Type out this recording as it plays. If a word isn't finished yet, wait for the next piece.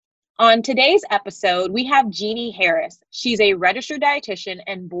On today's episode, we have Jeannie Harris. She's a registered dietitian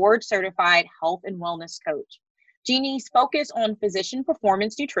and board certified health and wellness coach. Jeannie's focus on physician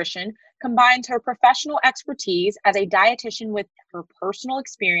performance nutrition combines her professional expertise as a dietitian with her personal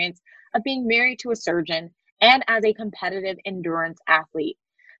experience of being married to a surgeon and as a competitive endurance athlete.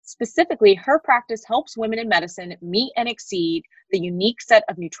 Specifically, her practice helps women in medicine meet and exceed the unique set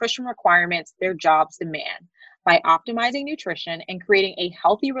of nutrition requirements their jobs demand. By optimizing nutrition and creating a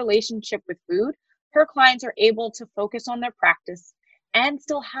healthy relationship with food, her clients are able to focus on their practice and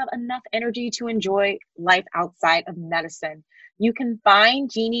still have enough energy to enjoy life outside of medicine. You can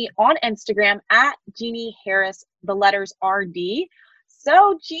find Jeannie on Instagram at Jeannie Harris, the letters RD.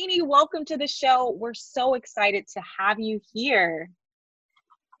 So, Jeannie, welcome to the show. We're so excited to have you here.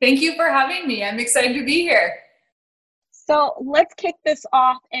 Thank you for having me. I'm excited to be here. So let's kick this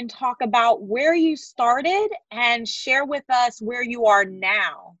off and talk about where you started and share with us where you are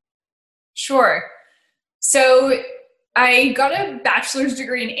now. Sure. So I got a bachelor's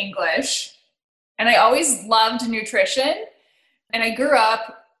degree in English, and I always loved nutrition. And I grew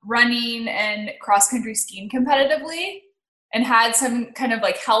up running and cross-country skiing competitively and had some kind of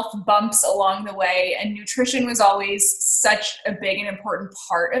like health bumps along the way. And nutrition was always such a big and important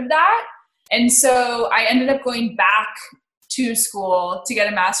part of that. And so I ended up going back to school to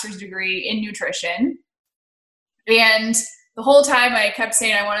get a master's degree in nutrition. And the whole time I kept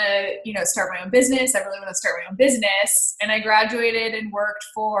saying, I want to, start my own business. I really want to start my own business. And I graduated and worked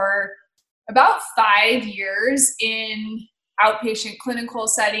for about 5 years in outpatient clinical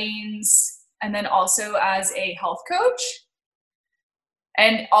settings, and then also as a health coach.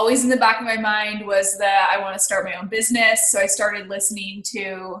 And always in the back of my mind was that I want to start my own business. So I started listening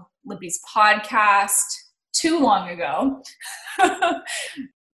to Libby's podcast too long ago.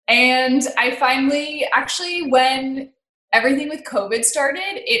 And I finally, actually, when everything with COVID started,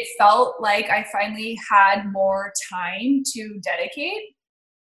 it felt like I finally had more time to dedicate.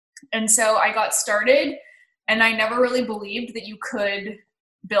 And so I got started, and I never really believed that you could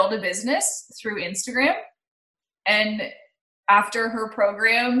build a business through Instagram. And after her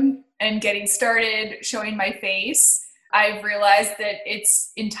program and getting started showing my face, I've realized that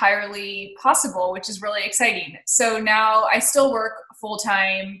it's entirely possible, which is really exciting. So now I still work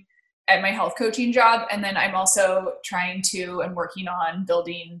full-time at my health coaching job, and then I'm also trying to and working on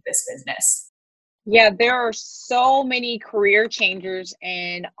building this business. Yeah, there are so many career changers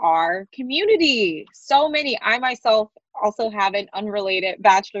in our community. So many. I myself also have an unrelated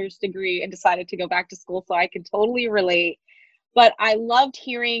bachelor's degree and decided to go back to school, so I can totally relate. But I loved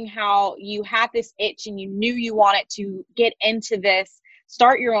hearing how you had this itch and you knew you wanted to get into this,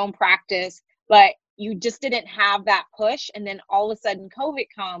 start your own practice, but you just didn't have that push. And then all of a sudden COVID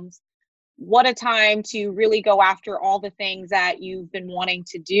comes. What a time to really go after all the things that you've been wanting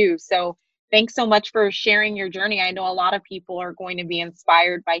to do. So thanks so much for sharing your journey. I know a lot of people are going to be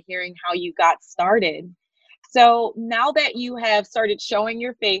inspired by hearing how you got started. So now that you have started showing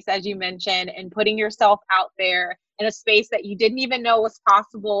your face, as you mentioned, and putting yourself out there in a space that you didn't even know was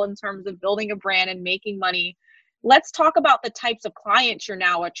possible in terms of building a brand and making money, let's talk about the types of clients you're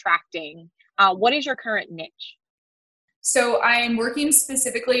now attracting. What is your current niche? So I'm working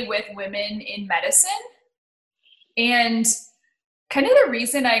specifically with women in medicine. And kind of the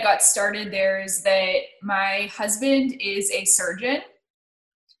reason I got started there is that my husband is a surgeon.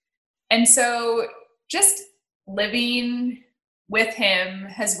 And so just living with him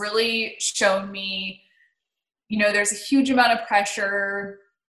has really shown me, there's a huge amount of pressure,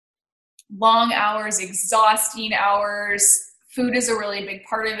 long hours, exhausting hours. Food is a really big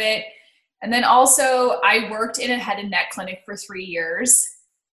part of it. And then also I worked in a head and neck clinic for 3 years,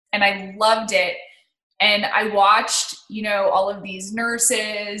 and I loved it. And I watched, all of these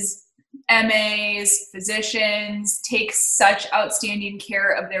nurses, MAs, physicians take such outstanding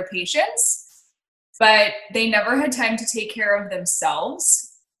care of their patients, but they never had time to take care of themselves.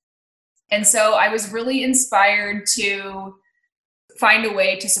 And so I was really inspired to find a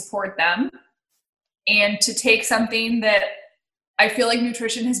way to support them and to take something that I feel like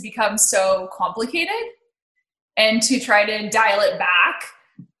nutrition has become so complicated, and to try to dial it back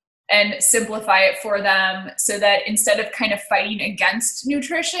and simplify it for them so that instead of kind of fighting against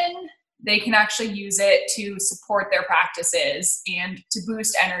nutrition, they can actually use it to support their practices and to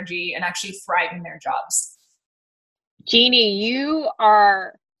boost energy and actually thrive in their jobs. Jeannie, you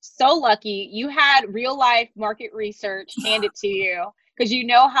are so lucky. You had real life market research handed to you, because you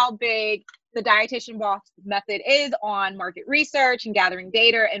know how big the Dietitian Boss method is on market research and gathering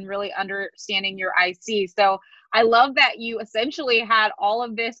data and really understanding your IC. So I love that you essentially had all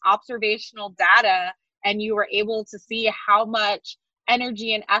of this observational data and you were able to see how much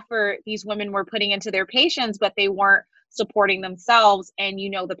energy and effort these women were putting into their patients, but they weren't supporting themselves. And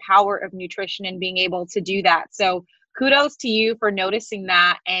the power of nutrition and being able to do that. So kudos to you for noticing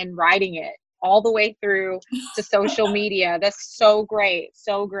that and writing it all the way through to social media. That's so great.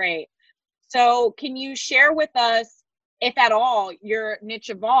 So great. So can you share with us, if at all, your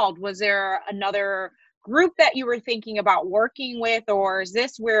niche evolved? Was there another group that you were thinking about working with, or is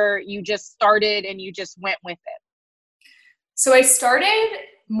this where you just started and you just went with it? So I started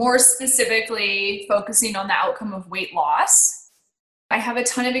more specifically focusing on the outcome of weight loss. I have a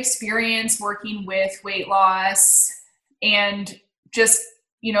ton of experience working with weight loss and just,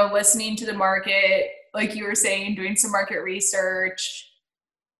 listening to the market, like you were saying, doing some market research.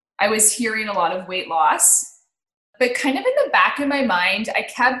 I was hearing a lot of weight loss, but kind of in the back of my mind, I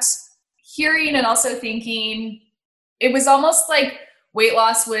kept hearing and also thinking it was almost like weight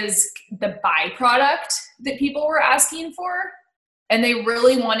loss was the byproduct that people were asking for. And they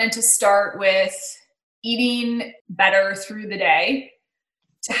really wanted to start with eating better through the day,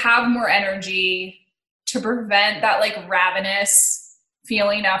 to have more energy, to prevent that like ravenous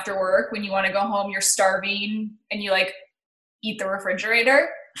feeling after work when you want to go home, you're starving and you like eat the refrigerator.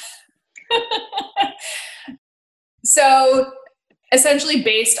 So essentially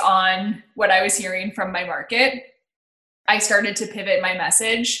based on what I was hearing from my market, I started to pivot my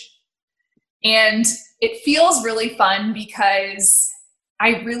message. And it feels really fun because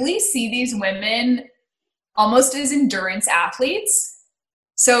I really see these women almost as endurance athletes.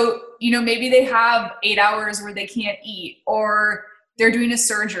 So, maybe they have 8 hours where they can't eat, or they're doing a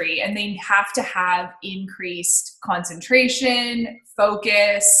surgery and they have to have increased concentration,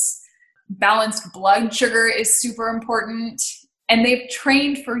 focus, balanced blood sugar is super important. And they've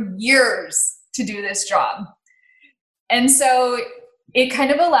trained for years to do this job. And so it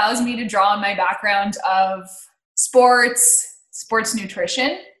kind of allows me to draw on my background of sports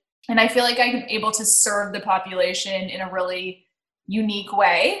nutrition. And I feel like I'm able to serve the population in a really unique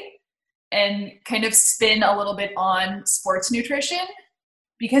way and kind of spin a little bit on sports nutrition,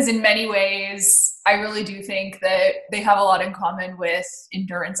 because in many ways, I really do think that they have a lot in common with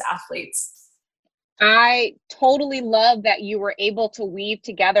endurance athletes. I totally love that you were able to weave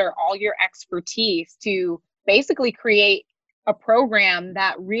together all your expertise to basically create a program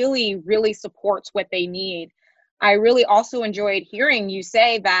that really, really supports what they need. I really also enjoyed hearing you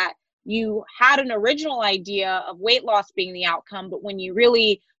say that you had an original idea of weight loss being the outcome, but when you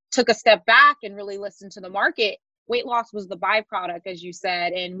really took a step back and really listened to the market, weight loss was the byproduct, as you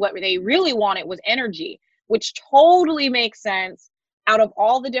said, and what they really wanted was energy, which totally makes sense out of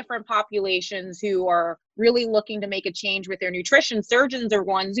all the different populations who are really looking to make a change with their nutrition. Surgeons are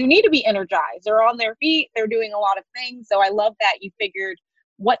ones who need to be energized. They're on their feet. They're doing a lot of things. So I love that you figured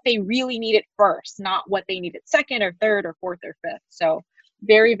what they really needed first, not what they needed second or third or fourth or fifth. So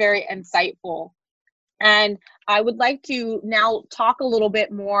very, very insightful. And I would like to now talk a little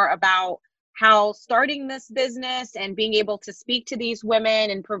bit more about how starting this business and being able to speak to these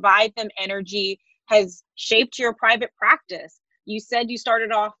women and provide them energy has shaped your private practice. You said you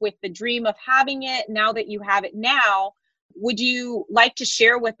started off with the dream of having it. Now that you have it now, would you like to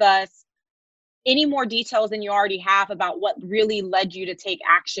share with us any more details than you already have about what really led you to take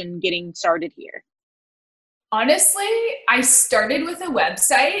action getting started here? Honestly, I started with a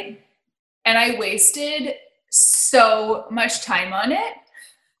website and I wasted so much time on it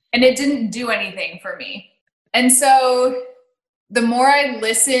and it didn't do anything for me. And so the more I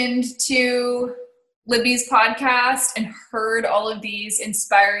listened to Libby's podcast and heard all of these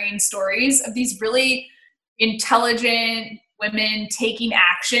inspiring stories of these really intelligent women taking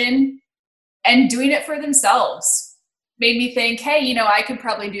action and doing it for themselves, made me think, hey, I could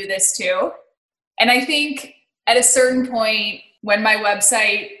probably do this too. And I think at a certain point when my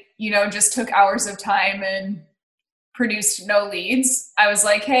website, just took hours of time and produced no leads, I was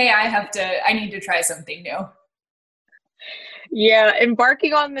like, hey, I need to try something new. Yeah,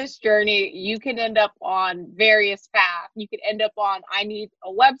 embarking on this journey, you can end up on various paths. You could end up on, I need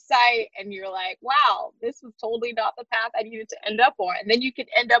a website, and you're like, wow, this was totally not the path I needed to end up on. And then you could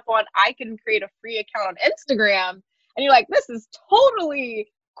end up on, I can create a free account on Instagram, and you're like, this is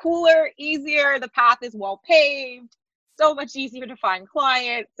totally cooler, easier. The path is well paved, so much easier to find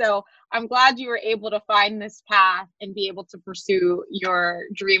clients. So I'm glad you were able to find this path and be able to pursue your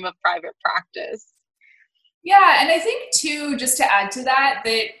dream of private practice. Yeah. And I think too, just to add to that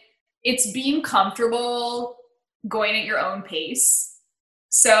it's being comfortable going at your own pace.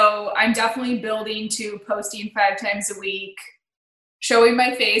 So I'm definitely building to posting 5 times a week. Showing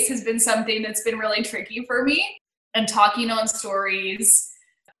my face has been something that's been really tricky for me, and talking on stories.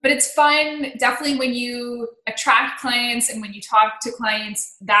 But it's fun, definitely when you attract clients and when you talk to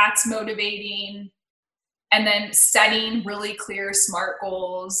clients, that's motivating. And then setting really clear, smart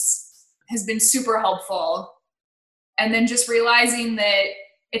goals has been super helpful. And then just realizing that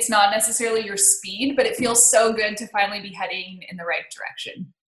it's not necessarily your speed, but it feels so good to finally be heading in the right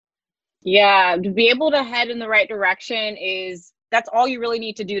direction. Yeah, to be able to head in the right direction that's all you really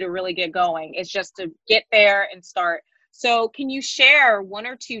need to do to really get going. It's just to get there and start. So, can you share one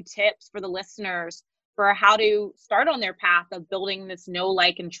or two tips for the listeners for how to start on their path of building this know,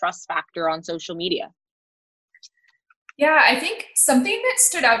 like, and trust factor on social media? Yeah, I think something that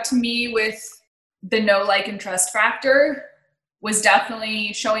stood out to me with the know, like, and trust factor was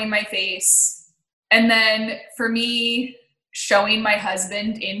definitely showing my face. And then for me, showing my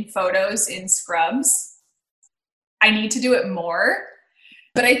husband in photos in scrubs. I need to do it more.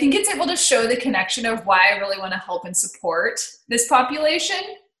 But I think it's able to show the connection of why I really want to help and support this population.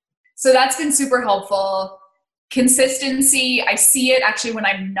 So that's been super helpful. Consistency, I see it actually when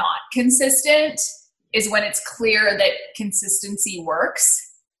I'm not consistent, is when it's clear that consistency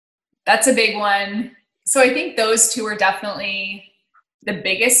works. That's a big one. So I think those two are definitely the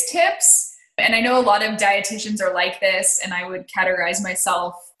biggest tips. And I know a lot of dietitians are like this, and I would categorize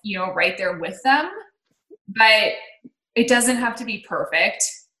myself, right there with them. But it doesn't have to be perfect.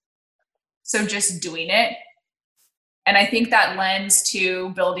 So just doing it. And I think that lends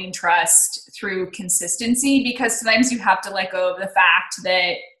to building trust through consistency, because sometimes you have to let go of the fact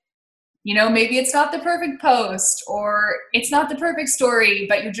that, maybe it's not the perfect post or it's not the perfect story,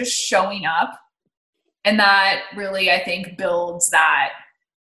 but you're just showing up. And that really, I think, builds that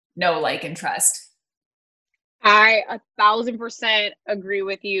know, like, and trust. I 1,000% agree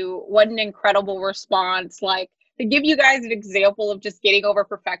with you. What an incredible response. Like, to give you guys an example of just getting over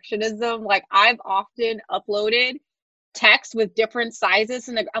perfectionism, like, I've often uploaded text with different sizes,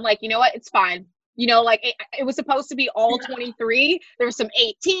 and I'm like, you know what? It's fine. Like it was supposed to be all 23. There were some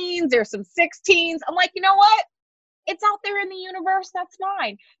 18s, there's some 16s. I'm like, you know what? It's out there in the universe. That's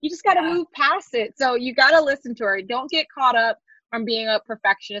fine. You just got to move past it. So you got to listen to her. Don't get caught up on being a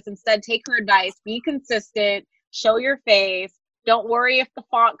perfectionist. Instead, take her advice. Be consistent. Show your face. Don't worry if the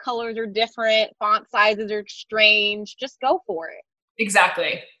font colors are different, font sizes are strange. Just go for it.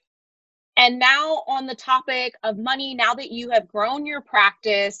 Exactly. And now, on the topic of money, now that you have grown your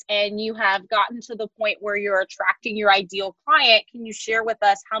practice and you have gotten to the point where you're attracting your ideal client, can you share with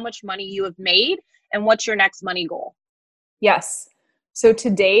us how much money you have made and what's your next money goal? Yes. So to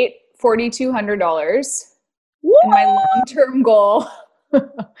date, $4,200. And my long-term goal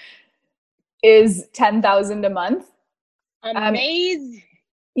is $10,000 a month. Amazing.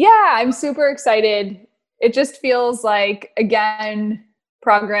 Yeah, I'm super excited. It just feels like, again,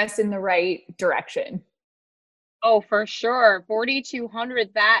 progress in the right direction. Oh, for sure. 4,200,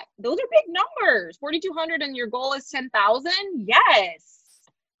 those are big numbers. 4,200 and your goal is 10,000? Yes.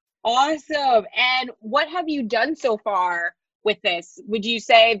 Awesome. And what have you done so far with this? Would you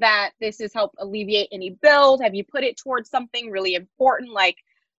say that this has helped alleviate any bills? Have you put it towards something really important, like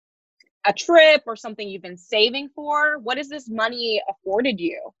a trip or something you've been saving for? What has this money afforded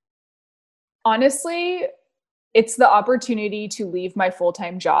you? Honestly, it's the opportunity to leave my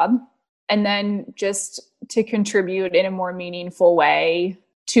full-time job and then just to contribute in a more meaningful way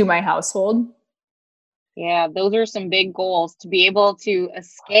to my household. Yeah, those are some big goals, to be able to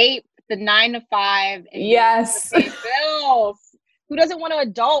escape the 9 to 5 and Yes. pay bills. Who doesn't want to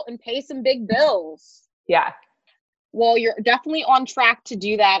adult and pay some big bills? Yeah. Well, you're definitely on track to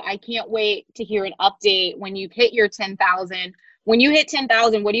do that. I can't wait to hear an update when you hit your 10,000. When you hit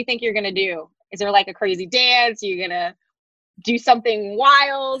 10,000, what do you think you're going to do? Is there like a crazy dance? Are you going to do something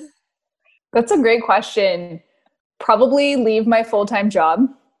wild? That's a great question. Probably leave my full-time job.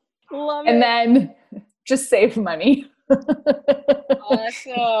 Love and it. then just save money.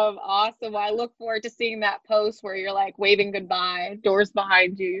 Awesome. I look forward to seeing that post where you're like waving goodbye, doors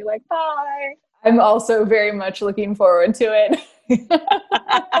behind you. You're like, bye. I'm also very much looking forward to it.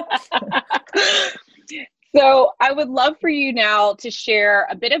 So I would love for you now to share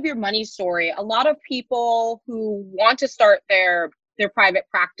a bit of your money story. A lot of people who want to start their private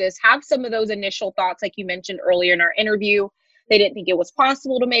practice have some of those initial thoughts, like you mentioned earlier in our interview. They didn't think it was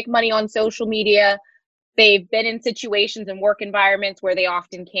possible to make money on social media. They've been in situations and work environments where they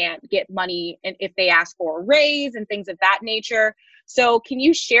often can't get money, and if they ask for a raise and things of that nature. So can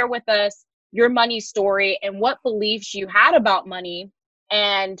you share with us your money story and what beliefs you had about money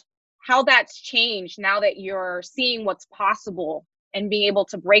and how that's changed now that you're seeing what's possible and being able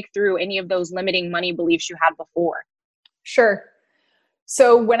to break through any of those limiting money beliefs you had before? Sure.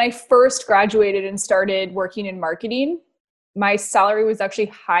 So when I first graduated and started working in marketing, my salary was actually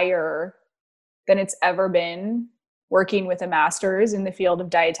higher than it's ever been working with a master's in the field of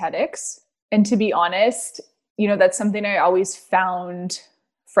dietetics. And to be honest, that's something I always found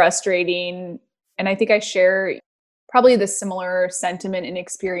frustrating. And I think I share probably the similar sentiment and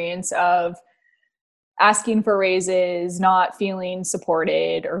experience of asking for raises, not feeling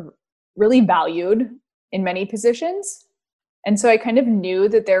supported or really valued in many positions. And so I kind of knew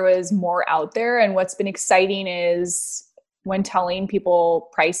that there was more out there. And what's been exciting is when telling people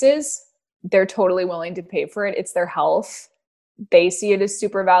prices, they're totally willing to pay for it. It's their health. They see it as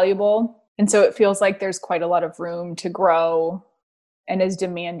super valuable. And so it feels like there's quite a lot of room to grow. And as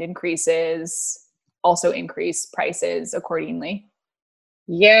demand increases, also increase prices accordingly.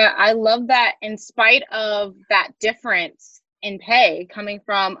 Yeah, I love that. In spite of that difference in pay coming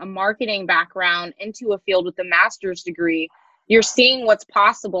from a marketing background into a field with a master's degree, you're seeing what's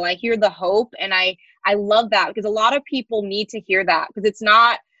possible. I hear the hope, and I love that, because a lot of people need to hear that, because it's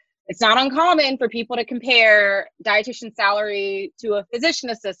not uncommon for people to compare dietitian salary to a physician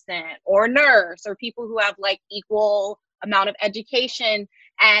assistant or nurse or people who have like equal amount of education,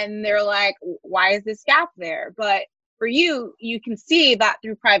 and they're like, why is this gap there? But for you, you can see that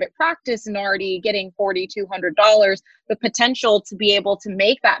through private practice and already getting $4,200, the potential to be able to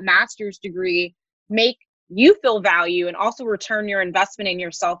make that master's degree, make you feel value, and also return your investment in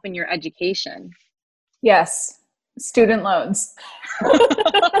yourself and your education. Yes. Student loans.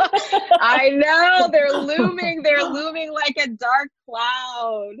 I know, they're looming like a dark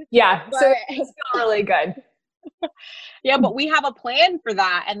cloud. Yeah. So it's really good. Yeah, but we have a plan for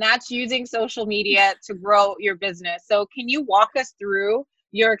that, and that's using social media to grow your business. So can you walk us through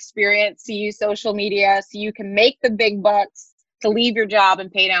your experience to use social media so you can make the big bucks to leave your job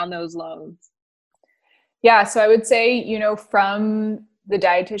and pay down those loans? Yeah. So I would say, from the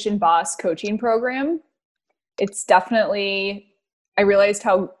Dietitian Boss coaching program, it's definitely, I realized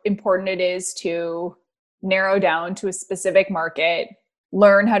how important it is to narrow down to a specific market,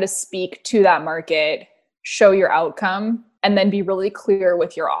 learn how to speak to that market, show your outcome, and then be really clear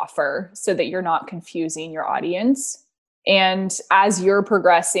with your offer so that you're not confusing your audience. And as you're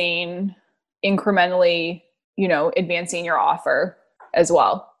progressing, incrementally, advancing your offer as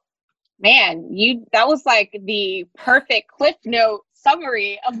well. Man, that was like the perfect Cliff Note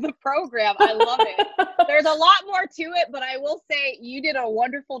summary of the program. I love it. There's a lot more to it, but I will say you did a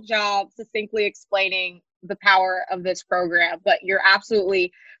wonderful job succinctly explaining the power of this program. But you're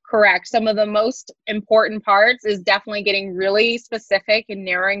absolutely correct. Some of the most important parts is definitely getting really specific and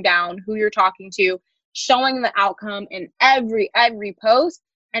narrowing down who you're talking to, showing the outcome in every post,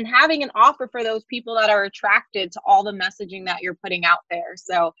 and having an offer for those people that are attracted to all the messaging that you're putting out there.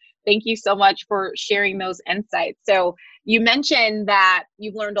 So thank you so much for sharing those insights. So you mentioned that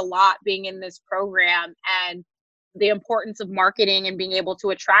you've learned a lot being in this program, and the importance of marketing and being able to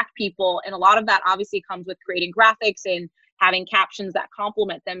attract people. And a lot of that obviously comes with creating graphics and having captions that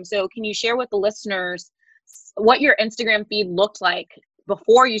complement them. So can you share with the listeners what your Instagram feed looked like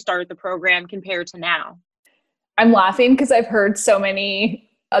before you started the program compared to now? I'm laughing because I've heard so many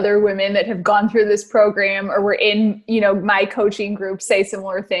other women that have gone through this program or were in, my coaching group say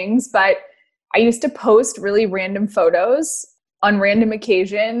similar things. But I used to post really random photos on random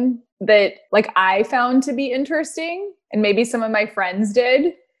occasion that I found to be interesting, and maybe some of my friends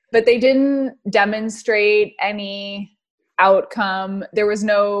did, but they didn't demonstrate any outcome. There was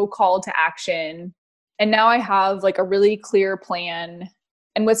no call to action. And now I have a really clear plan.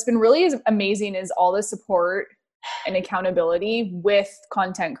 And what's been really amazing is all the support and accountability with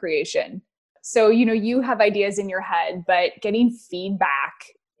content creation. So, you have ideas in your head, but getting feedback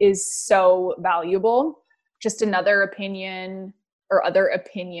is so valuable. Just another opinion or other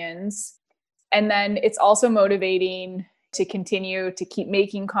opinions. And then it's also motivating to continue to keep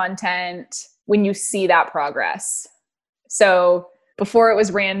making content when you see that progress. So before it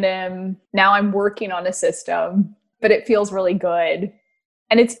was random, now I'm working on a system, but it feels really good.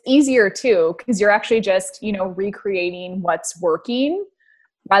 And it's easier too, because you're actually just, recreating what's working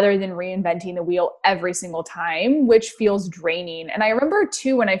rather than reinventing the wheel every single time, which feels draining. And I remember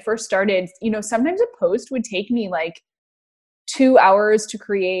too, when I first started, sometimes a post would take me 2 hours to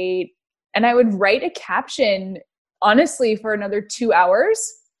create, and I would write a caption, honestly, for another 2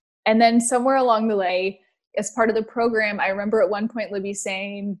 hours. And then somewhere along the way, as part of the program, I remember at one point Libby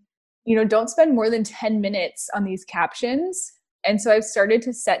saying, don't spend more than 10 minutes on these captions. And so I've started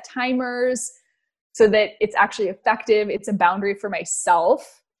to set timers so that it's actually effective. It's a boundary for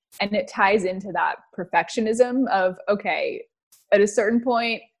myself. And it ties into that perfectionism of, okay, at a certain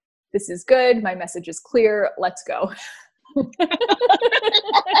point, this is good. My message is clear. Let's go.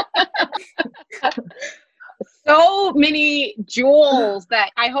 so many jewels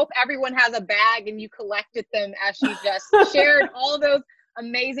that I hope everyone has a bag and you collected them as she just shared all those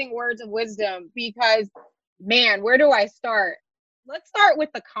amazing words of wisdom. Because, man, where do I start? Let's start with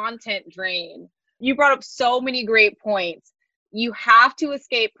the content drain. You brought up so many great points. You have to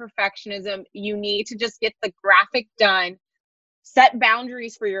escape perfectionism. You need to just get the graphic done. Set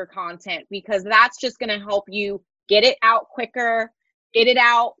boundaries for your content, because that's just going to help you get it out quicker, get it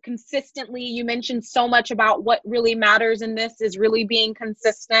out consistently. You mentioned so much about what really matters in this is really being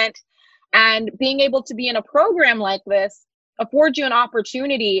consistent, and being able to be in a program like this affords you an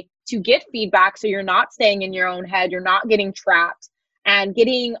opportunity to get feedback. So you're not staying in your own head, you're not getting trapped, and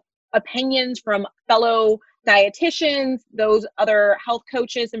getting opinions from fellow dietitians, those other health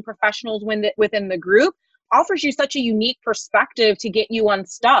coaches and professionals within the group offers you such a unique perspective to get you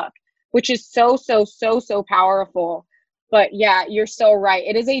unstuck, which is so powerful. But yeah, you're so right.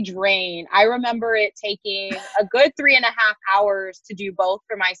 It is a drain. I remember it taking a good 3.5 hours to do both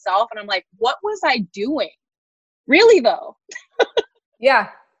for myself. And I'm like, what was I doing? Really though? Yeah.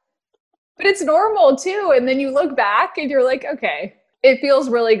 But it's normal too. And then you look back and you're like, okay, it feels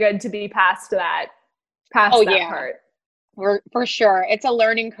really good to be past that part. For sure. It's a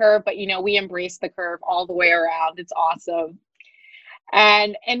learning curve, but we embrace the curve all the way around. It's awesome.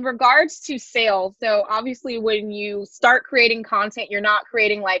 And in regards to sales, so obviously when you start creating content, you're not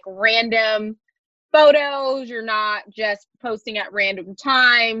creating like random photos, you're not just posting at random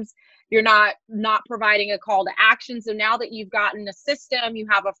times, you're not providing a call to action. So now that you've gotten a system, you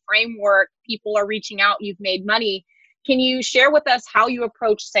have a framework, people are reaching out, you've made money. Can you share with us how you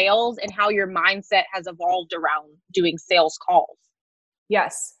approach sales and how your mindset has evolved around doing sales calls?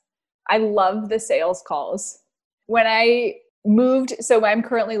 Yes, I love the sales calls. When I moved, so I'm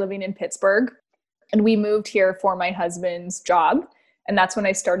currently living in Pittsburgh, and we moved here for my husband's job. And that's when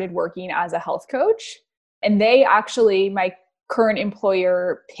I started working as a health coach. And they actually, my current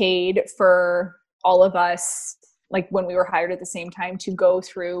employer, paid for all of us, like when we were hired at the same time, to go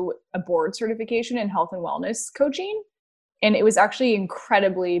through a board certification in health and wellness coaching. And it was actually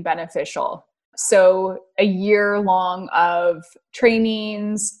incredibly beneficial. So a year long of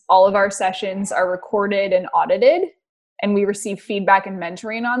trainings, all of our sessions are recorded and audited, and we receive feedback and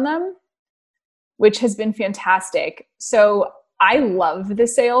mentoring on them, which has been fantastic. So I love the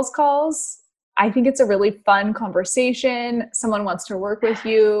sales calls. I think it's a really fun conversation. Someone wants to work with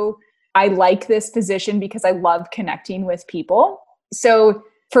you. I like this position because I love connecting with people. So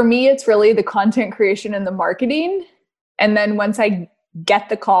for me, it's really the content creation and the marketing. And then once I get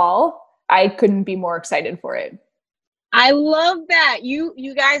the call, I couldn't be more excited for it. I love that. You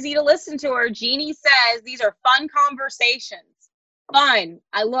guys need to listen to her. Jeannie says these are fun conversations. Fun.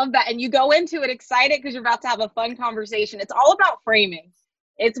 I love that. And you go into it excited because you're about to have a fun conversation. It's all about framing.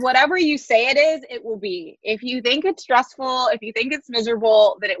 It's whatever you say it is, it will be. If you think it's stressful, if you think it's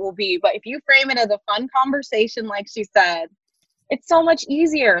miserable, then it will be. But if you frame it as a fun conversation, like she said, it's so much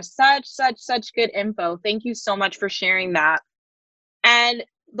easier. Such good info. Thank you so much for sharing that. And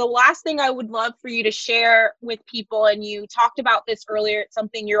the last thing I would love for you to share with people, and you talked about this earlier, it's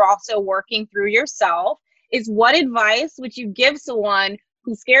something you're also working through yourself, is what advice would you give someone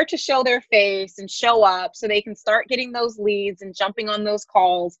who's scared to show their face and show up so they can start getting those leads and jumping on those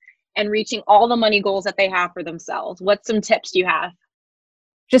calls and reaching all the money goals that they have for themselves? What's some tips you have?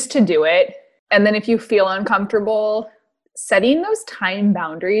 Just to do it. And then if you feel uncomfortable, setting those time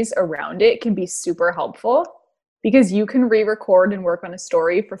boundaries around it can be super helpful, because you can re-record and work on a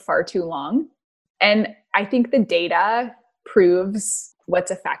story for far too long. And I think the data proves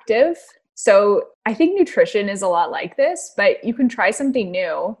what's effective. So I think nutrition is a lot like this, but you can try something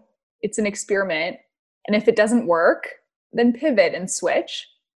new. It's an experiment. And if it doesn't work, then pivot and switch.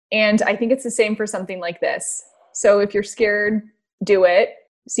 And I think it's the same for something like this. So if you're scared, do it,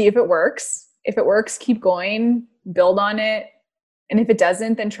 see if it works. If it works, keep going, build on it. And if it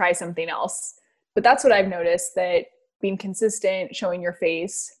doesn't, then try something else. But that's what I've noticed, that being consistent, showing your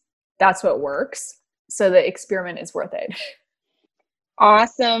face, that's what works. So the experiment is worth it.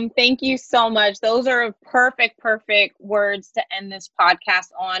 Awesome. Thank you so much. Those are perfect words to end this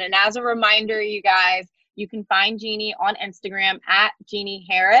podcast on. And as a reminder, you guys, you can find Jeannie on Instagram at Jeannie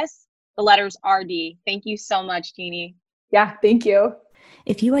Harris, the letters RD. Thank you so much, Jeannie. Yeah, thank you.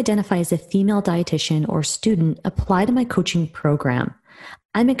 If you identify as a female dietitian or student, apply to my coaching program.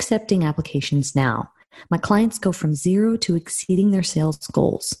 I'm accepting applications now. My clients go from zero to exceeding their sales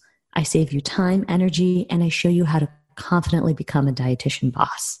goals. I save you time, energy, and I show you how to confidently become a dietitian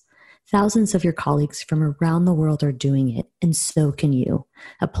boss. Thousands of your colleagues from around the world are doing it, and so can you.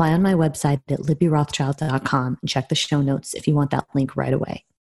 Apply on my website at libbyrothschild.com and check the show notes if you want that link right away.